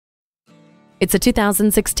It's a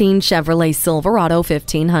 2016 Chevrolet Silverado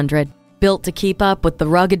 1500. Built to keep up with the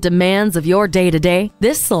rugged demands of your day-to-day,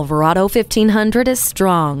 this Silverado 1500 is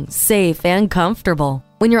strong, safe, and comfortable.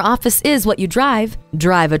 When your office is what you drive,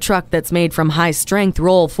 drive a truck that's made from high-strength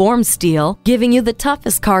roll-form steel, giving you the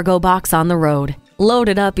toughest cargo box on the road. Load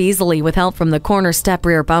it up easily with help from the corner step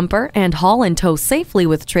rear bumper and haul and tow safely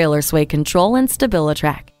with trailer sway control and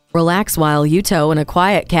StabiliTrak. Relax while you tow in a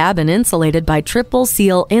quiet cabin insulated by triple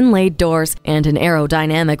seal inlaid doors and an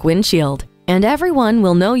aerodynamic windshield. And everyone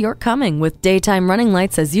will know you're coming with daytime running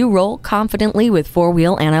lights as you roll confidently with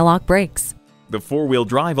four-wheel anti-lock brakes. The four-wheel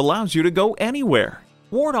drive allows you to go anywhere.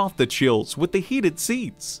 Ward off the chills with the heated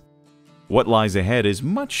seats. What lies ahead is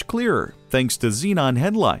much clearer thanks to Xenon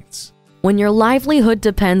headlights. When your livelihood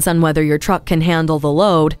depends on whether your truck can handle the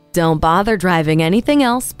load, don't bother driving anything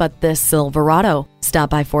else but this Silverado.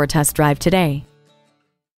 Stop by for a test drive today.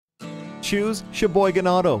 Choose Sheboygan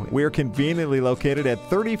Auto. We're conveniently located at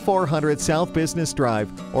 3400 South Business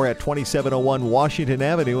Drive or at 2701 Washington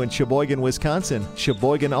Avenue in Sheboygan, Wisconsin.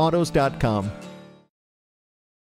 SheboyganAutos.com.